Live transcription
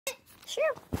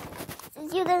Sure.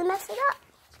 Since you didn't mess it up.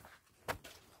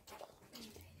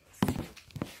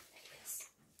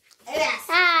 Yes.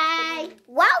 Hi.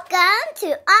 Welcome to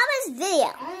Amhra's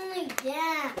video.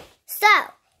 Yeah. So,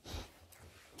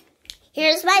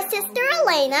 here's my sister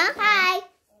Elena. Hi.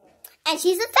 And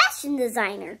she's a fashion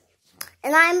designer.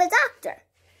 And I'm a doctor.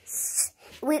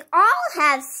 We all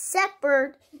have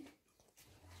separate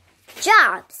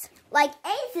jobs. Like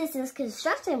Ace is a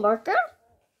construction worker.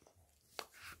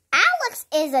 Alex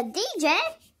is a DJ.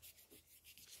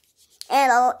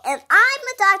 And I'm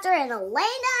a doctor, and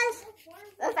Elena's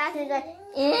a fashion designer.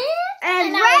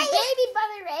 And our Ray, baby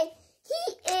brother Ray,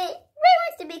 Ray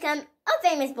wants to become a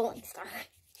famous bowling star.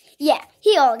 Yeah,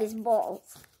 he always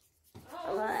bowls.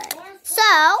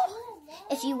 So,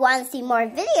 if you want to see more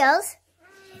videos,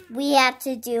 we have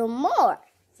to do more.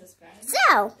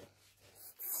 So,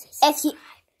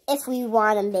 if we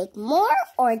want to make more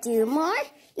or do more,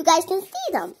 you guys can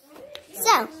see them.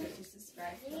 So,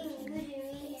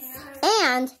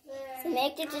 and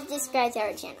make sure to subscribe to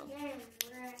our channel.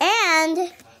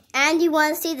 And you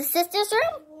want to see the sisters'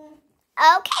 room?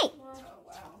 Okay,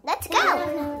 let's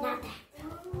go.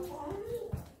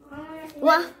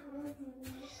 Well,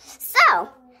 so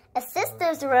a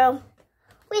sisters' room,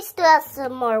 we still have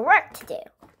some more work to do.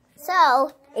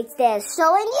 So instead of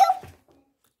showing you,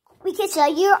 we can show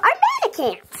you our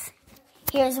mannequins.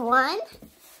 Here's one.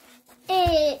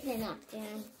 They're knocked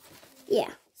down.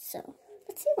 Yeah, so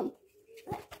let's see them.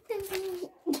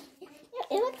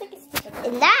 It looks like it's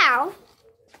And now,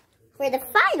 for the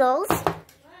finals,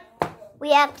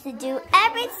 we have to do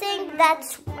everything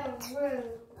that's right.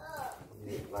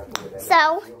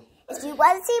 So, if you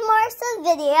want to see more of some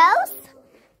videos,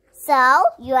 so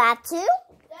you have to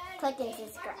click and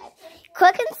subscribe.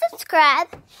 click and subscribe,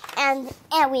 and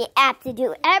we have to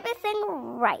do everything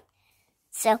right.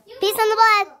 So, peace in the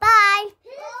blood. Bye.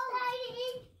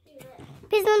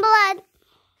 Peace in the blood.